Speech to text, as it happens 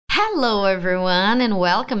Hello, everyone, and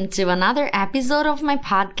welcome to another episode of my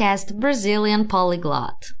podcast, Brazilian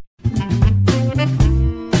Polyglot.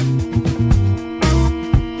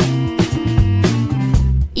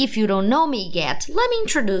 If you don't know me yet, let me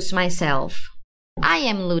introduce myself. I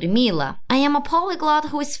am Ludmila. I am a polyglot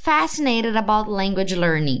who is fascinated about language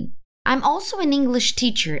learning. I'm also an English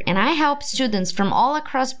teacher, and I help students from all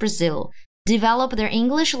across Brazil develop their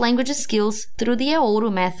English language skills through the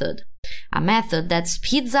Eouro method, a method that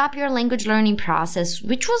speeds up your language learning process,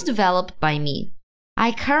 which was developed by me.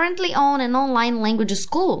 I currently own an online language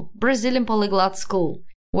school, Brazilian Polyglot School,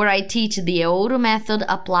 where I teach the Eouro method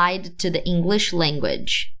applied to the English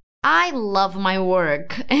language. I love my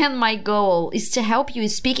work, and my goal is to help you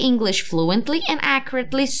speak English fluently and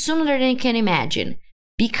accurately sooner than you can imagine,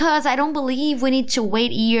 because I don't believe we need to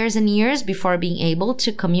wait years and years before being able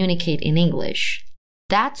to communicate in English.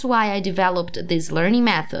 That's why I developed this learning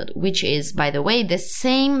method, which is, by the way, the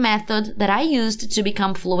same method that I used to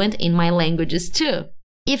become fluent in my languages too.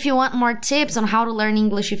 If you want more tips on how to learn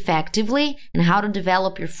English effectively and how to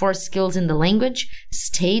develop your 4 skills in the language,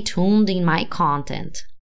 stay tuned in my content.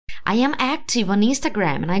 I am active on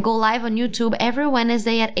Instagram and I go live on YouTube every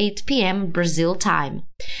Wednesday at 8 p.m. Brazil time.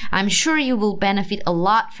 I'm sure you will benefit a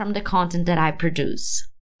lot from the content that I produce.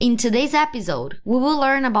 In today's episode, we will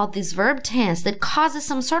learn about this verb tense that causes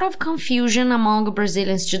some sort of confusion among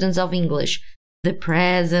Brazilian students of English, the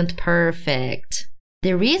present perfect.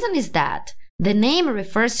 The reason is that the name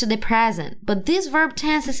refers to the present, but this verb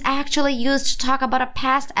tense is actually used to talk about a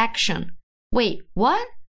past action. Wait, what?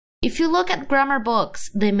 If you look at grammar books,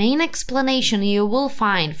 the main explanation you will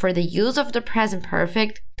find for the use of the present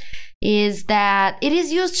perfect is that it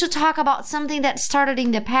is used to talk about something that started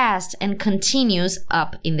in the past and continues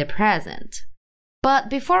up in the present. But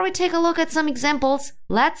before we take a look at some examples,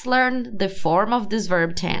 let's learn the form of this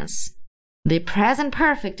verb tense. The present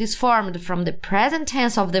perfect is formed from the present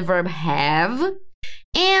tense of the verb have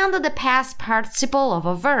and the past participle of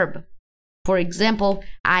a verb. For example,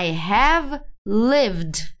 I have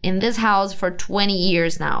lived in this house for 20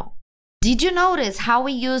 years now. Did you notice how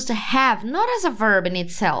we used have not as a verb in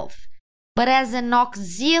itself, but as an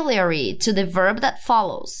auxiliary to the verb that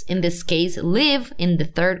follows, in this case, live in the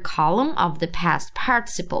 3rd column of the past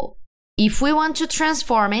participle? If we want to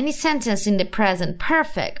transform any sentence in the present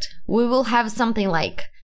perfect, we will have something like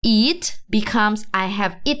eat becomes I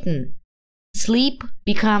have eaten, sleep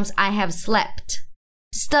becomes I have slept,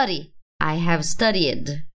 study I have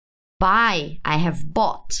studied, buy I have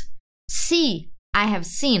bought, see I have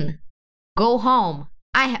seen, go home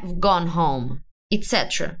I have gone home,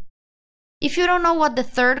 etc. If you don't know what the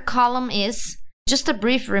 3rd column is, just a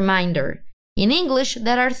brief reminder. In English,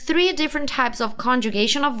 there are 3 different types of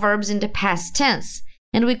conjugation of verbs in the past tense,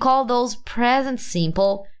 and we call those present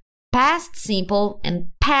simple, past simple, and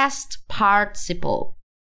past participle.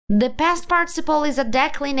 The past participle is a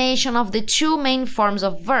declination of the 2 main forms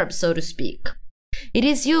of verbs, so to speak. It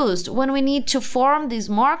is used when we need to form these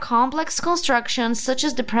more complex constructions such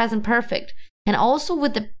as the present perfect, and also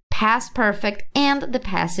with the past perfect and the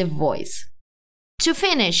passive voice. To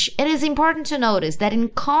finish, it is important to notice that in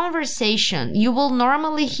conversation, you will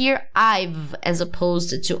normally hear I've as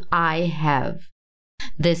opposed to I have.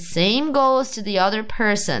 The same goes to the other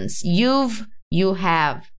persons. You've, you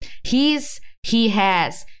have. He's, he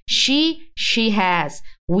has. She has.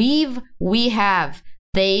 We've, we have.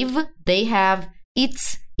 They've, they have.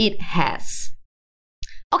 It's, it has.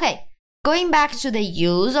 Okay, going back to the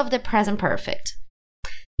use of the present perfect.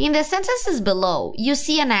 In the sentences below, you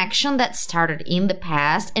see an action that started in the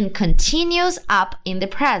past and continues up in the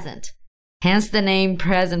present, hence the name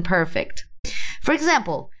present perfect. For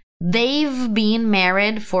example, they've been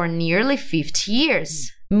married for nearly 50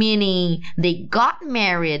 years, meaning they got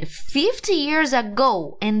married 50 years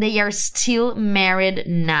ago and they are still married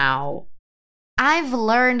now. I've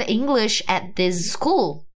learned English at this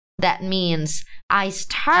school. That means I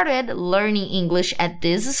started learning English at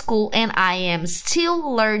this school and I am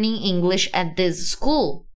still learning English at this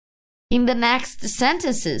school. In the next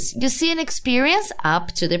sentences, you see an experience up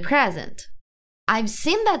to the present. I've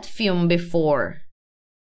seen that film before.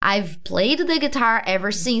 I've played the guitar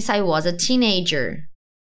ever since I was a teenager.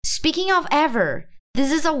 Speaking of ever,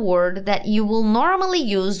 this is a word that you will normally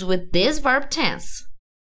use with this verb tense.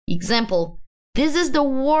 Example, this is the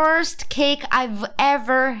worst cake I've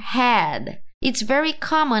ever had. It's very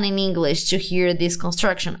common in English to hear this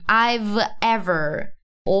construction, I've ever,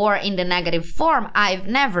 or in the negative form, I've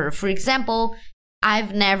never. For example,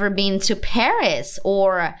 I've never been to Paris,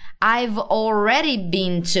 or I've already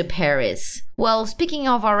been to Paris. Well, speaking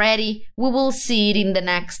of already, we will see it in the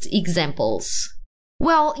next examples.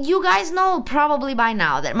 Well, you guys know probably by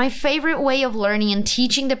now that my favorite way of learning and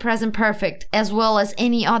teaching the present perfect, as well as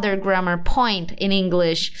any other grammar point in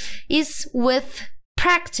English, is with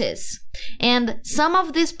practice. And some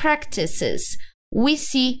of these practices, we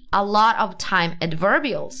see a lot of time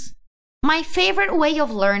adverbials. My favorite way of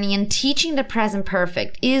learning and teaching the present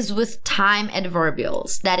perfect is with time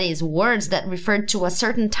adverbials, that is, words that refer to a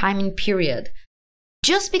certain timing period.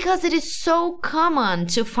 Just because it is so common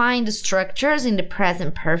to find structures in the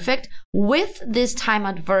present perfect with these time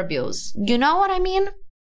adverbials. You know what I mean?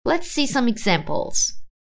 Let's see some examples.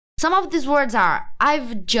 Some of these words are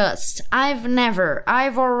I've just, I've never,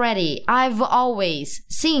 I've already, I've always,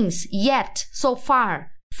 since, yet, so far,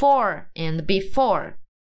 for, and before.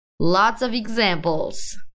 Lots of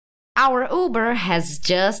examples. Our Uber has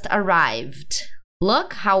just arrived.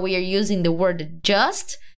 Look how we are using the word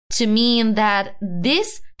just to mean that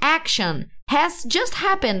this action has just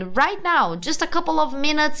happened right now, just a couple of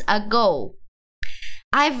minutes ago.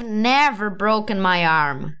 I've never broken my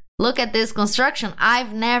arm. Look at this construction.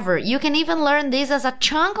 I've never. You can even learn this as a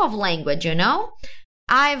chunk of language, you know?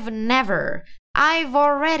 I've never. I've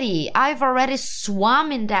already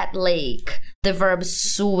swum in that lake. The verb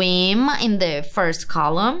swim in the first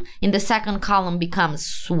column. In the second column becomes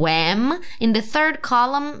swam. In the third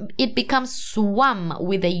column, it becomes swum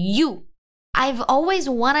with a U. I've always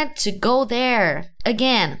wanted to go there.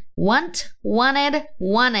 Again, want, wanted,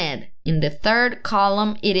 wanted. In the third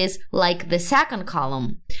column, it is like the second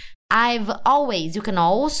column. I've always. You can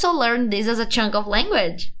also learn this as a chunk of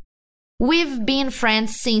language. We've been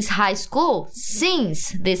friends since high school.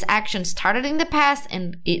 Since this action started in the past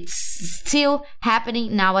and it's still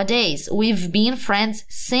happening nowadays. We've been friends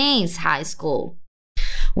since high school.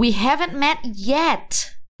 We haven't met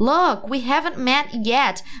yet. Look, we haven't met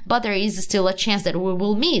yet, but there is still a chance that we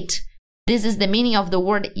will meet. This is the meaning of the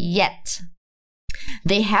word yet.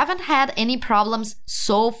 They haven't had any problems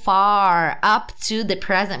so far, up to the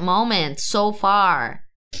present moment, so far.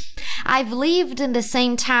 I've lived in the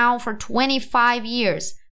same town for 25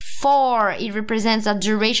 years. For, it represents a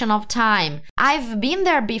duration of time. I've been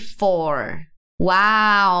there before.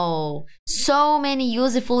 Wow! So many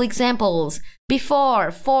useful examples. Before,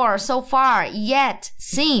 for, so far, yet,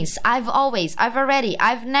 since, I've always, I've already,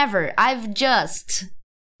 I've never, I've just.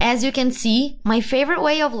 As you can see, my favorite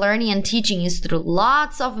way of learning and teaching is through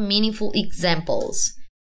lots of meaningful examples.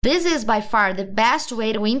 This is by far the best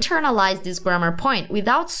way to internalize this grammar point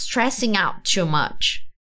without stressing out too much.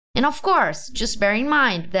 And of course, just bear in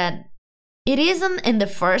mind that it isn't in the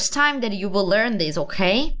first time that you will learn this,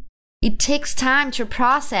 okay? It takes time to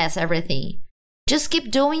process everything. Just keep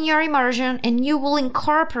doing your immersion and you will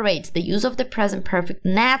incorporate the use of the present perfect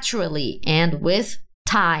naturally and with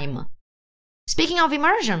time. Speaking of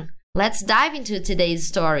immersion, let's dive into today's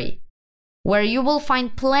story, where you will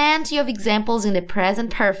find plenty of examples in the present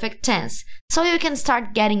perfect tense, so you can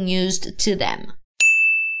start getting used to them.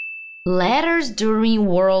 Letters during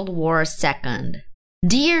World War II.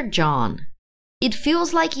 Dear John, it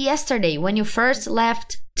feels like yesterday when you first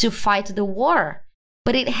left to fight the war,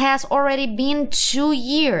 but it has already been 2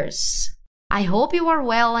 years. I hope you are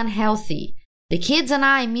well and healthy. The kids and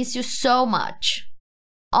I miss you so much.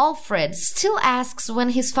 Alfred still asks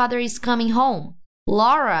when his father is coming home.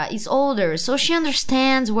 Laura is older, so she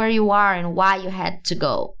understands where you are and why you had to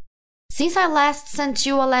go. Since I last sent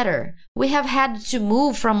you a letter, we have had to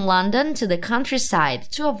move from London to the countryside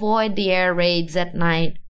to avoid the air raids at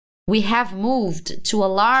night. We have moved to a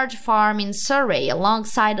large farm in Surrey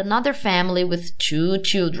alongside another family with 2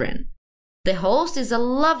 children. The host is a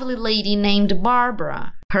lovely lady named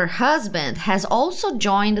Barbara. Her husband has also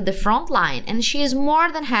joined the front line and she is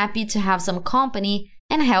more than happy to have some company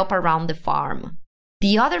and help around the farm.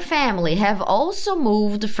 The other family have also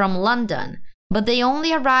moved from London, but they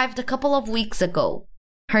only arrived a couple of weeks ago.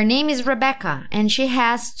 Her name is Rebecca and she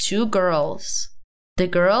has 2 girls. The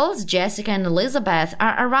girls, Jessica and Elizabeth,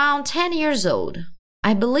 are around 10 years old.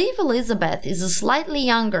 I believe Elizabeth is slightly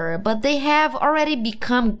younger, but they have already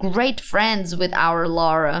become great friends with our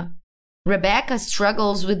Laura. Rebecca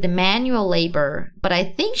struggles with the manual labor, but I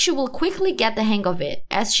think she will quickly get the hang of it,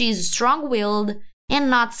 as she is strong-willed and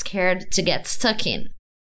not scared to get stuck in.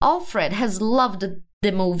 Alfred has loved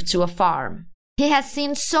the move to a farm. He has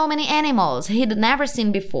seen so many animals he'd never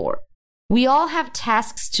seen before. We all have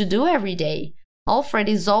tasks to do every day. Alfred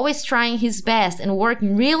is always trying his best and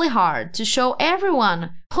working really hard to show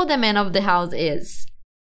everyone who the man of the house is.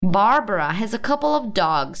 Barbara has a couple of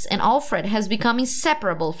dogs and Alfred has become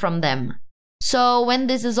inseparable from them. So when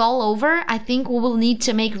this is all over, I think we will need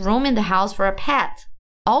to make room in the house for a pet.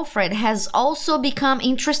 Alfred has also become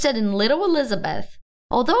interested in little Elizabeth.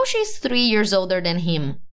 although she's 3 years older than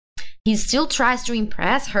him. He still tries to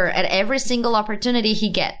impress her at every single opportunity he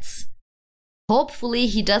gets. Hopefully,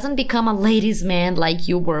 he doesn't become a ladies' man like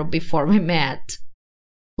you were before we met.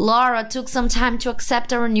 Laura took some time to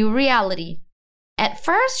accept our new reality. At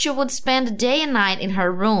first, she would spend day and night in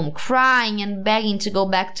her room, crying and begging to go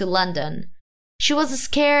back to London. She was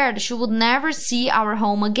scared she would never see our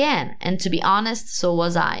home again, and to be honest, so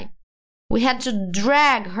was I. We had to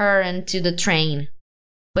drag her into the train.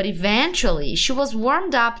 But eventually, she was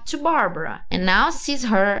warmed up to Barbara, and now sees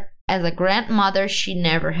her as a grandmother she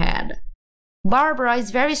never had. Barbara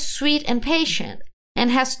is very sweet and patient, and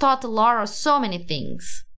has taught Laura so many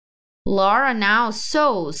things. Laura now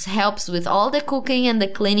sews, helps with all the cooking and the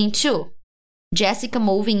cleaning too. Jessica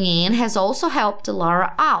moving in has also helped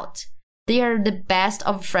Laura out. They are the best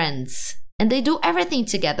of friends, and they do everything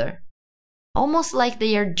together. Almost like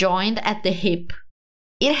they are joined at the hip.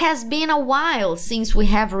 It has been a while since we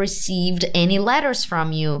have received any letters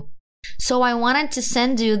from you, so I wanted to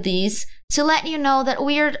send you these to let you know that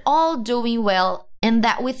we are all doing well and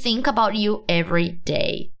that we think about you every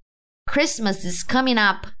day. Christmas is coming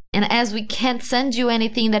up, and as we can't send you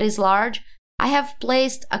anything that is large, I have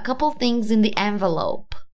placed a couple things in the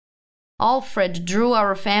envelope. Alfred drew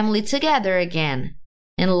our family together again,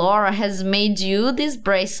 and Laura has made you this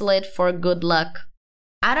bracelet for good luck.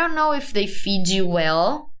 I don't know if they feed you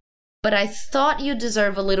well, but I thought you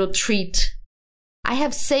deserve a little treat. I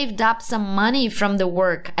have saved up some money from the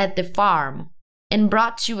work at the farm and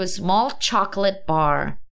brought you a small chocolate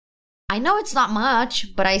bar. I know it's not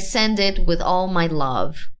much, but I send it with all my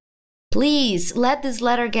love. Please let this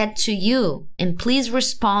letter get to you, and please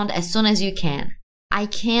respond as soon as you can. I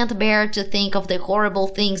can't bear to think of the horrible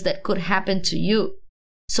things that could happen to you.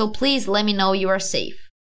 So please let me know you are safe.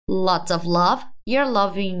 Lots of love, your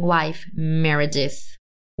loving wife, Meredith.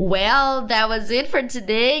 Well, that was it for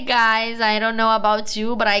today, guys. I don't know about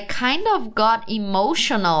you, but I kind of got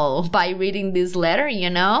emotional by reading this letter, you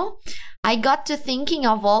know? I got to thinking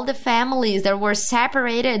of all the families that were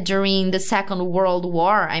separated during the Second World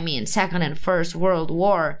War. Second and First World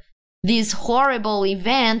War. This horrible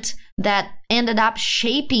event that ended up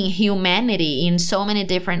shaping humanity in so many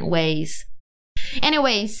different ways.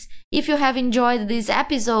 Anyways, if you have enjoyed this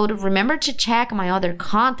episode, remember to check my other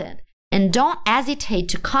content. And don't hesitate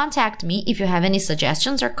to contact me if you have any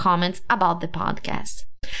suggestions or comments about the podcast.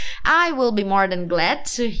 I will be more than glad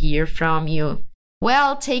to hear from you.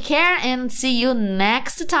 Well, take care and see you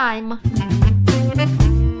next time.